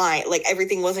in a line. Like,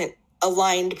 everything wasn't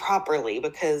aligned properly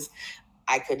because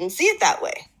I couldn't see it that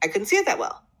way. I couldn't see it that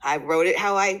well. I wrote it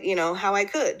how I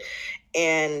could.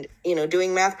 And,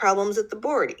 doing math problems at the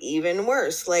board, even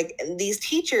worse. Like, these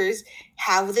teachers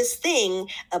have this thing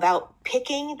about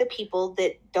picking the people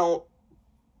that don't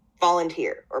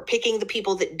volunteer or picking the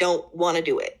people that don't want to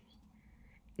do it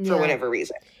for Yeah. whatever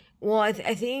reason. Well, I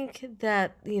think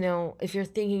that, if you're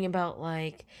thinking about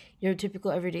like your typical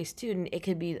everyday student, it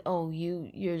could be, oh,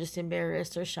 you're just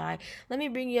embarrassed or shy. Let me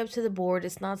bring you up to the board.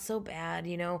 It's not so bad,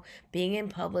 being in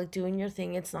public, doing your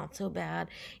thing, it's not so bad,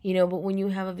 but when you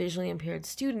have a visually impaired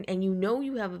student and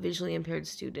you have a visually impaired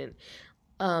student,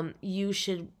 you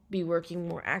should be working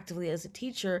more actively as a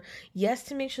teacher, yes,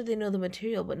 to make sure they know the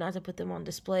material, but not to put them on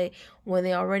display when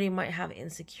they already might have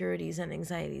insecurities and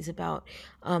anxieties about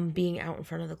being out in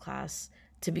front of the class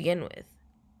to begin with.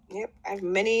 Yep. I've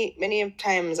many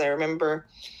times I remember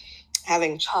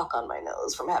having chalk on my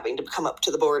nose from having to come up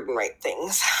to the board and write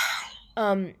things.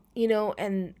 And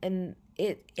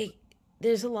it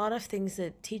there's a lot of things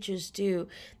that teachers do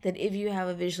that if you have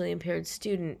a visually impaired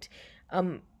student,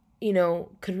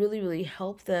 could really really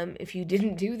help them if you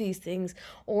didn't do these things,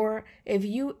 or if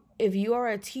you are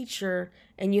a teacher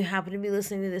and you happen to be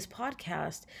listening to this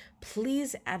podcast,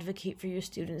 please advocate for your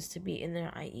students to be in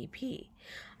their IEP.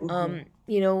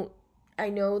 I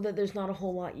know that there's not a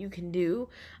whole lot you can do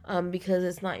because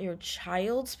it's not your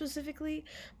child specifically,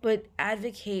 but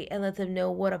advocate and let them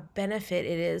know what a benefit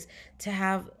it is to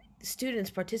have students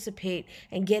participate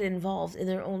and get involved in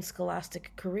their own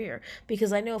scholastic career.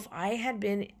 Because I know if I had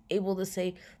been able to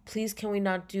say, please can we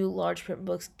not do large print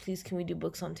books, please can we do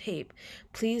books on tape,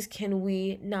 please can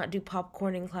we not do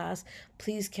popcorn in class,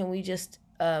 please can we just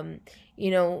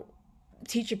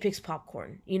teacher picks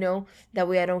popcorn, that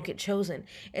way I don't get chosen.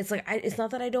 It's like it's not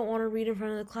that I don't want to read in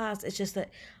front of the class, it's just that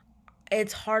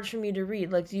it's hard for me to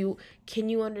read. Like, can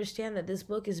you understand that this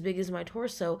book is big as my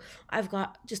torso? I've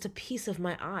got just a piece of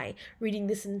my eye reading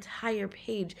this entire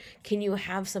page. Can you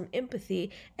have some empathy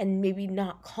and maybe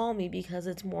not call me because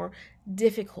it's more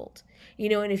difficult?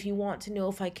 And if you want to know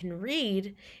if I can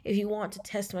read, if you want to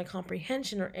test my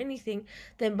comprehension or anything,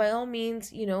 then by all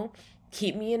means,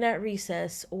 keep me in at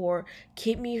recess or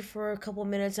keep me for a couple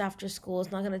minutes after school.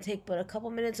 It's not going to take but a couple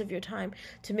minutes of your time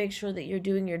to make sure that you're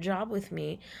doing your job with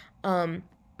me. Well,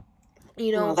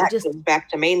 that just goes back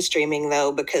to mainstreaming,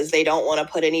 though, because they don't want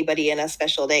to put anybody in a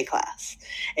special day class.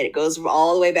 And it goes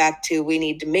all the way back to, we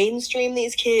need to mainstream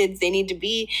these kids. They need to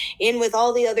be in with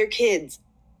all the other kids.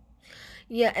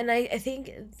 Yeah, and I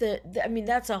think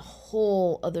that's a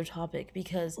whole other topic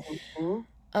because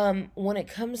when it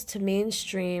comes to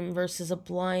mainstream versus a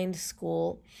blind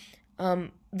school,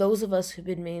 those of us who've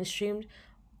been mainstreamed,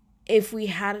 if we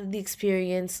had the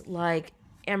experience like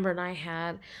Amber and I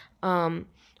had,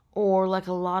 or like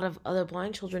a lot of other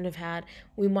blind children have had,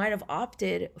 we might have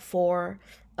opted for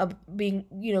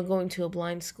going to a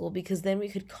blind school, because then we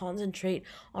could concentrate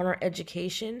on our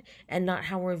education and not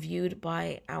how we're viewed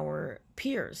by our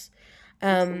peers.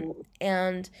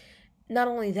 And not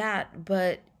only that,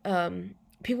 but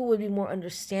people would be more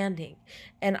understanding,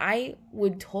 and I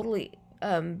would totally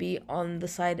be on the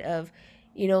side of,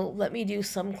 let me do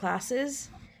some classes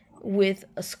with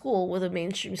a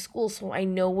mainstream school, so I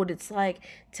know what it's like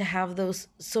to have those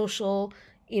social,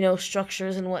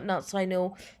 structures and whatnot, so I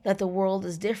know that the world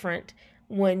is different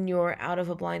when you're out of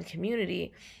a blind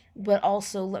community. But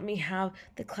also let me have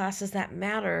the classes that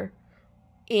matter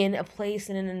in a place,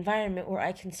 in an environment where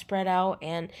I can spread out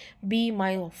and be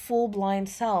my full blind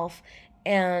self,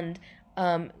 and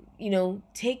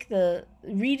take the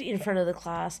read in front of the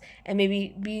class and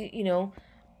maybe be,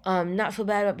 not feel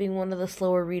bad about being one of the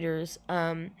slower readers.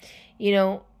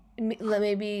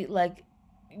 Maybe like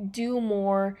do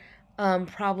more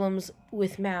problems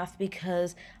with math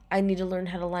because I need to learn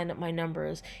how to line up my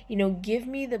numbers. Give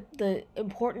me the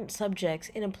important subjects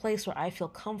in a place where I feel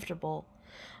comfortable,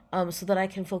 so that I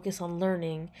can focus on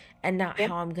learning and not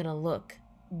how I'm going to look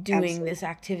doing this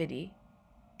activity.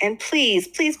 And please,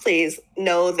 please, please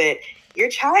know that your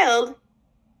child,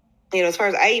 as far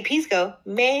as IEPs go,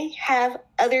 may have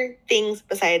other things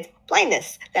besides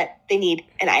blindness that they need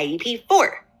an IEP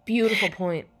for. Beautiful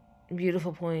point.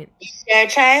 Beautiful point. Your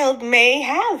child may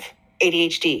have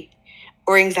ADHD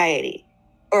or anxiety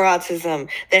or autism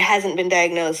that hasn't been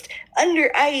diagnosed. Under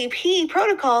IEP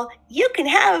protocol, you can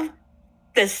have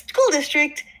the school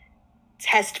district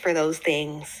test for those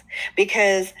things,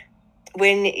 because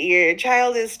when your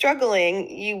child is struggling,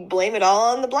 you blame it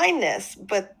all on the blindness,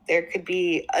 but there could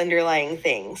be underlying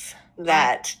things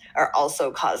that are also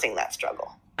causing that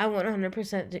struggle. I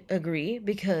 100% agree,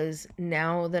 because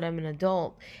now that I'm an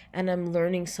adult and I'm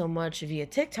learning so much via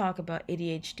TikTok about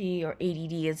ADHD or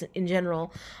ADD as in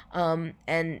general,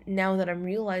 and now that I'm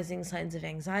realizing signs of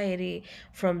anxiety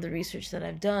from the research that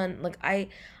I've done, like I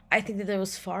think that there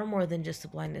was far more than just the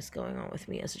blindness going on with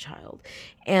me as a child,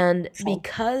 and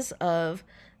because of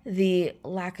the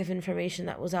lack of information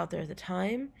that was out there at the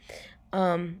time,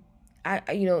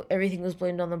 everything was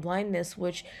blamed on the blindness,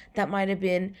 which that might have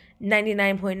been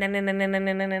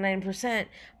 99.9999999%,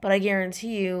 but I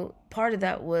guarantee you part of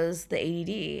that was the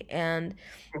ADD and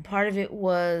part of it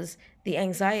was the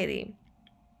anxiety.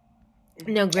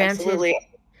 Now, Absolutely.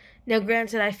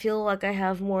 granted, I feel like I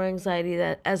have more anxiety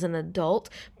that as an adult,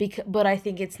 but I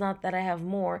think it's not that I have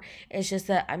more. It's just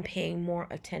that I'm paying more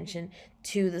attention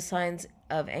to the signs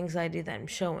of anxiety that I'm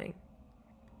showing.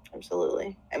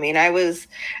 Absolutely. I mean, I was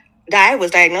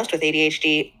diagnosed with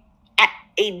ADHD at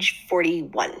age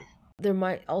 41. There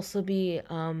might also be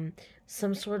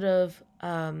some sort of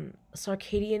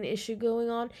circadian issue going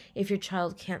on if your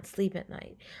child can't sleep at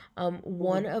night.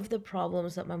 One of the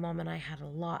problems that my mom and I had a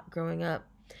lot growing up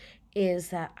is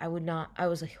that I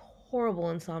was a horrible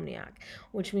insomniac,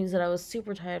 which means that I was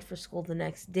super tired for school the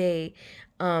next day.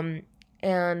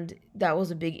 And that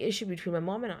was a big issue between my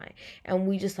mom and I. And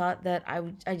we just thought that I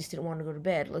just didn't want to go to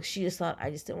bed. Like, she just thought I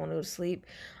just didn't want to go to sleep.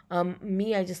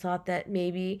 I just thought that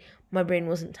maybe my brain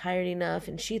wasn't tired enough,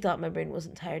 and she thought my brain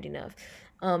wasn't tired enough.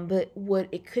 But what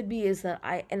it could be is that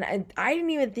I didn't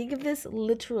even think of this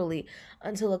literally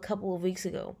until a couple of weeks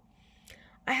ago.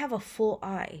 I have a full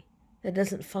eye that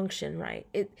doesn't function right.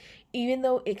 Even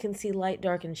though it can see light,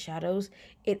 dark, and shadows,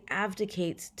 it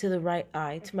abdicates to the right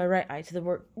eye, to my right eye, to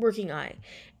the working eye.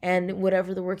 And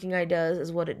whatever the working eye does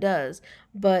is what it does.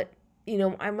 But,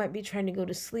 I might be trying to go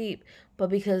to sleep,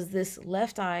 but because this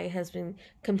left eye has been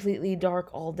completely dark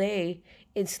all day,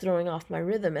 it's throwing off my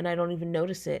rhythm, and I don't even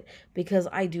notice it because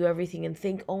I do everything and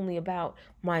think only about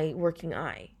my working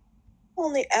eye.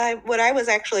 What I was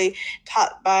actually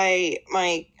taught by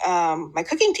my my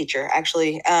cooking teacher,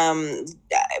 actually,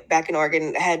 back in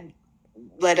Oregon, had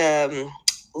led a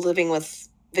living with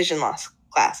vision loss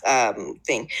class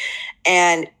thing,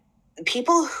 and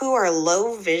people who are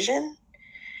low vision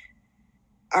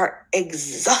are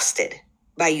exhausted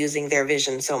by using their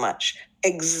vision so much.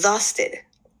 Exhausted.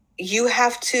 You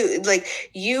have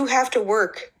to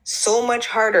work so much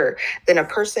harder than a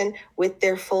person with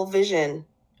their full vision,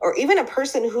 or even a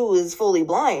person who is fully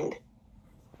blind,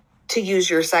 to use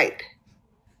your sight.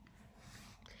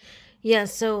 Yeah,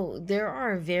 so there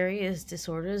are various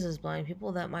disorders as blind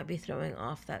people that might be throwing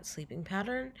off that sleeping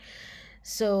pattern.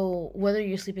 So, whether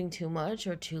you're sleeping too much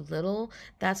or too little,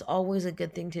 that's always a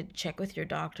good thing to check with your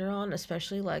doctor on,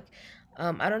 especially like,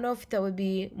 I don't know if that would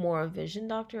be more a vision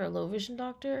doctor or low vision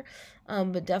doctor,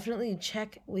 but definitely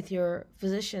check with your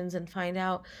physicians and find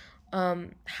out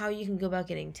how you can go about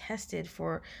getting tested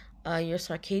for your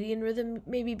circadian rhythm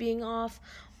maybe being off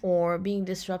or being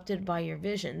disrupted by your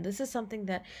vision. This is something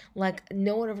that, like,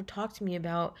 no one ever talked to me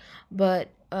about, but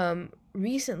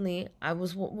recently I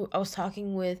was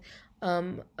talking with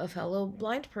a fellow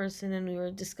blind person, and we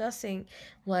were discussing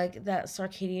like that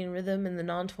circadian rhythm and the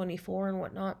non-24 and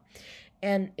whatnot,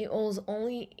 and it was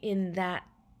only in that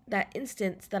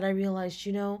instance that I realized,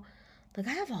 like,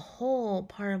 I have a whole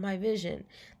part of my vision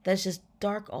that's just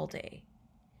dark all day,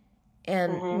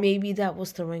 and maybe that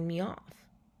was throwing me off.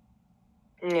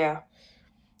 Yeah.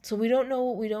 So we don't know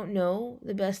what we don't know.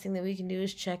 The best thing that we can do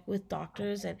is check with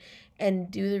doctors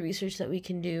and do the research that we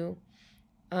can do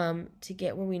to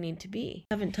get where we need to be.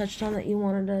 I haven't touched on that you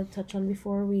wanted to touch on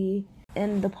before we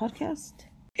end the podcast?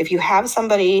 If you have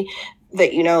somebody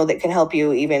that that can help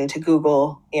you, even to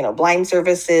Google, blind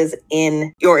services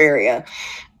in your area,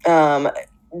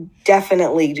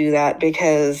 definitely do that,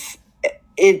 because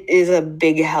it is a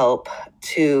big help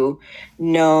to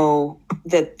know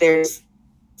that there's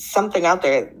something out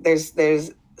there.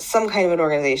 There's some kind of an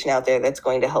organization out there that's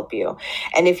going to help you.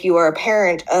 And if you are a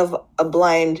parent of a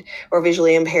blind or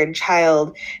visually impaired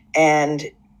child and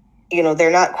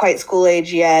they're not quite school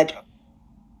age yet,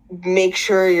 make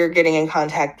sure you're getting in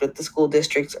contact with the school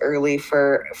districts early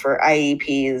for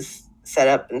IEPs set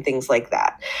up and things like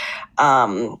that,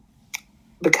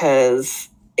 because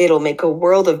it'll make a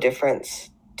world of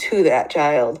difference to that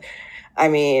child. I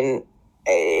mean,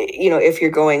 if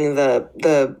you're going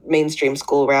the mainstream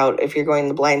school route, if you're going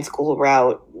the blind school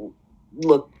route,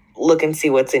 look and see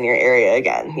what's in your area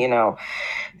again.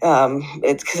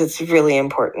 It's because it's really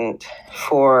important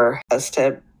for us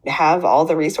to have all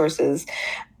the resources,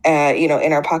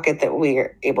 in our pocket that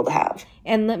we're able to have.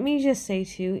 And let me just say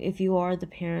too, if you are the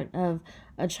parent of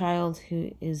a child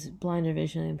who is blind or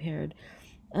visually impaired,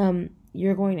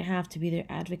 you're going to have to be their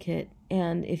advocate.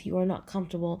 And if you are not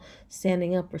comfortable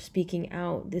standing up or speaking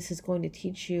out, this is going to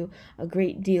teach you a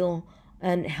great deal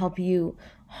and help you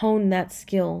hone that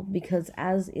skill, because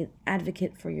as an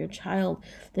advocate for your child,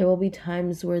 there will be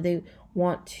times where they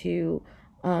want to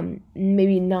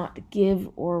maybe not give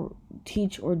or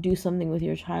teach or do something with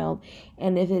your child.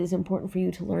 And if it is important for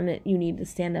you to learn it, you need to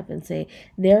stand up and say,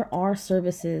 there are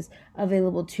services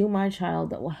available to my child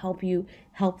that will help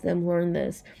them learn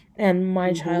this. And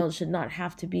my child should not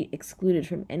have to be excluded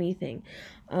from anything.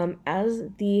 As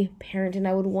the parent, and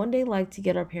I would one day like to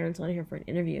get our parents on here for an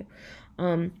interview.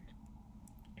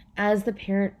 As the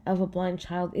parent of a blind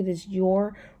child, it is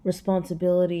your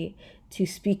responsibility to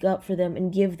speak up for them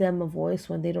and give them a voice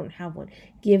when they don't have one.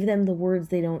 Give them the words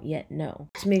they don't yet know.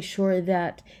 To make sure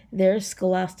that their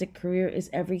scholastic career is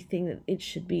everything that it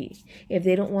should be. If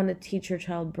they don't want to teach your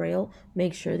child Braille,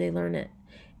 make sure they learn it.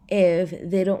 If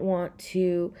they don't want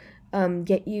to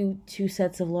get you 2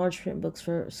 sets of large print books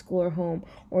for school or home,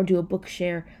 or do a book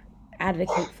share,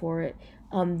 advocate for it.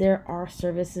 There are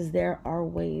services, there are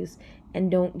ways,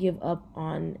 and don't give up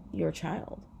on your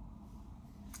child.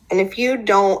 And if you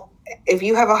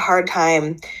have a hard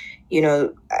time,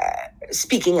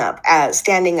 speaking up,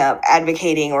 standing up,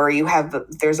 advocating, or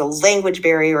there's a language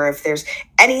barrier, or if there's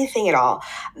anything at all,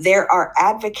 there are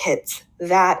advocates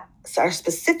that are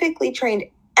specifically trained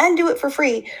and do it for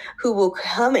free, who will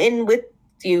come in with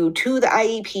you to the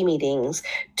IEP meetings,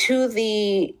 to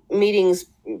the meetings,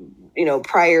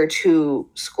 prior to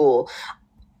school,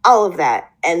 all of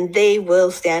that. And they will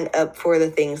stand up for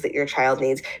the things that your child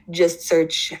needs. Just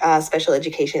search special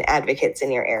education advocates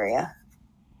in your area.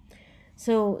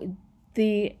 So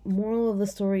the moral of the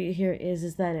story here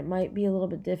is that it might be a little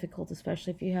bit difficult,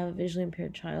 especially if you have a visually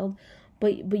impaired child,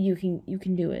 but you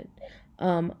can do it.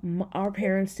 Our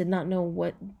parents did not know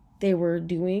what they were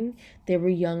doing. They were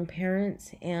young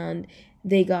parents, and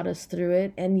they got us through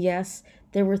it. And yes,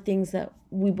 there were things that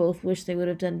we both wish they would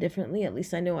have done differently. At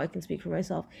least I know I can speak for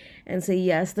myself and say,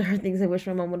 yes, there are things I wish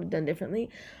my mom would have done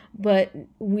differently, but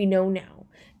we know now.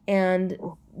 And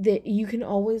that you can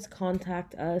always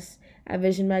contact us at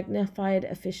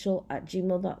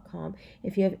visionmagnifiedofficial@gmail.com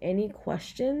if you have any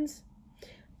questions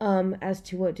as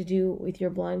to what to do with your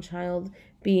blind child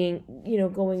being,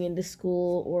 going into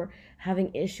school or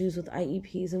having issues with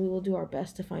IEPs, and we will do our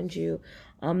best to find you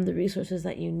the resources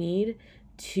that you need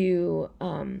to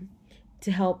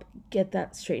help get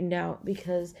that straightened out,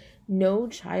 because no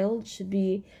child should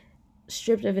be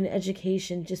stripped of an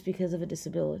education just because of a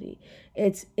disability.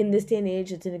 It's, in this day and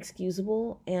age, it's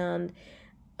inexcusable, and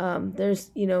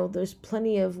there's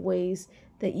plenty of ways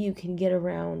that you can get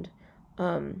around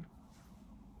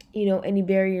any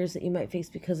barriers that you might face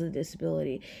because of the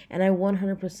disability. And I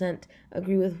 100%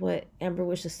 agree with what Amber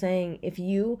Wish is saying. If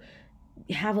you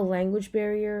have a language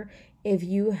barrier, if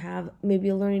you have maybe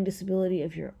a learning disability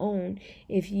of your own,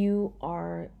 if you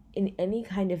are in any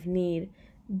kind of need,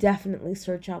 definitely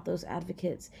search out those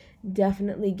advocates.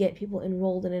 Definitely get people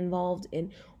enrolled and involved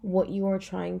in what you are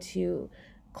trying to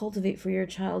cultivate for your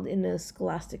child in a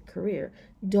scholastic career.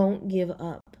 Don't give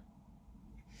up.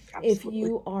 Absolutely. If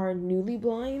you are newly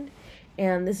blind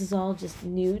and this is all just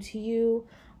new to you,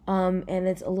 and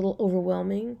it's a little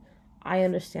overwhelming, I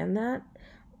understand that,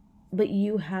 but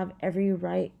you have every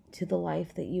right to the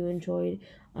life that you enjoyed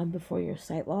before your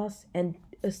sight loss, and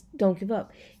don't give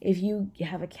up. If you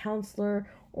have a counselor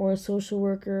or a social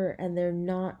worker and they're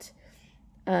not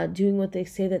doing what they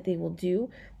say that they will do,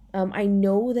 I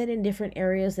know that in different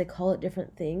areas they call it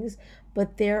different things,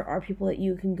 but there are people that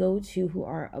you can go to who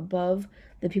are above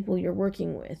the people you're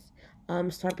working with.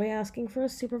 Start by asking for a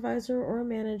supervisor or a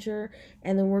manager,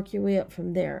 and then work your way up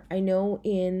from there. I know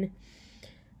in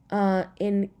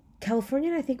California,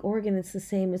 and I think Oregon, it's the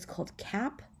same. It's called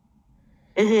CAP.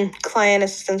 Client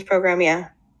Assistance Program, yeah.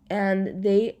 And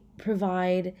they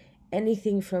provide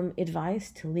anything from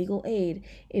advice to legal aid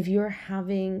if you're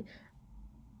having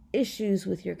issues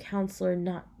with your counselor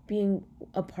not being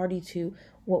a party to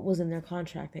what was in their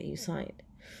contract that you signed.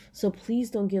 So please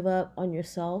don't give up on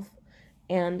yourself,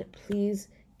 and please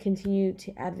continue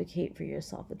to advocate for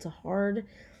yourself. It's a hard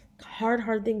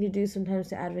thing to do sometimes,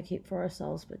 to advocate for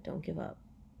ourselves, but don't give up.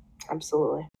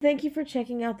 Absolutely. Thank you for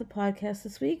checking out the podcast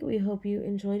this week. We hope you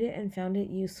enjoyed it and found it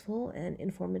useful and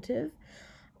informative.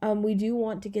 We do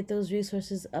want to get those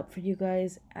resources up for you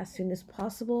guys as soon as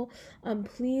possible.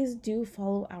 Please do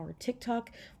follow our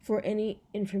TikTok for any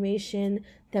information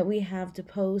that we have to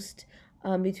post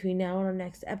between now and our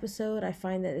next episode. I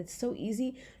find that it's so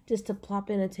easy just to plop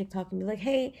in a TikTok and be like,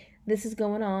 hey, this is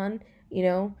going on, you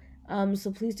know.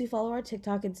 So please do follow our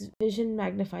TikTok. It's Vision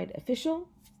Magnified Official.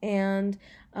 And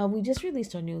we just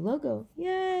released our new logo.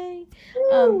 Yay!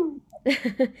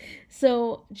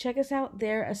 So check us out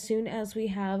there as soon as we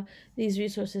have these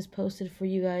resources posted for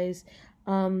you guys.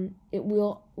 We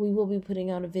will be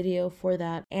putting out a video for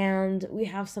that, and we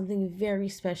have something very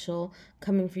special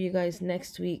coming for you guys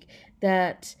next week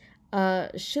that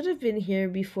should have been here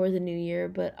before the new year,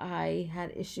 but I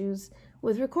had issues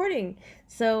with recording.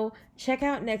 So check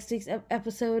out next week's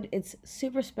episode. It's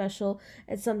super special.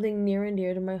 It's something near and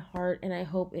dear to my heart, and I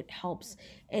hope it helps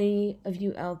any of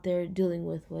you out there dealing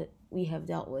with what we have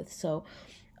dealt with. So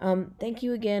thank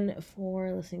you again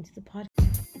for listening to the podcast.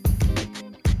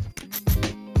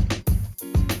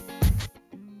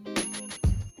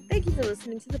 Thank you for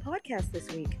listening to the podcast this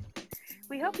week.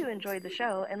 We hope you enjoyed the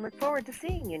show and look forward to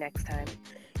seeing you next time.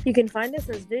 You can find us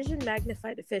as Vision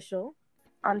Magnified Official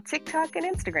on TikTok and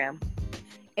Instagram,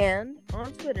 and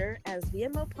on Twitter as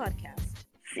VMO Podcast.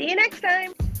 See you next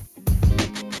time!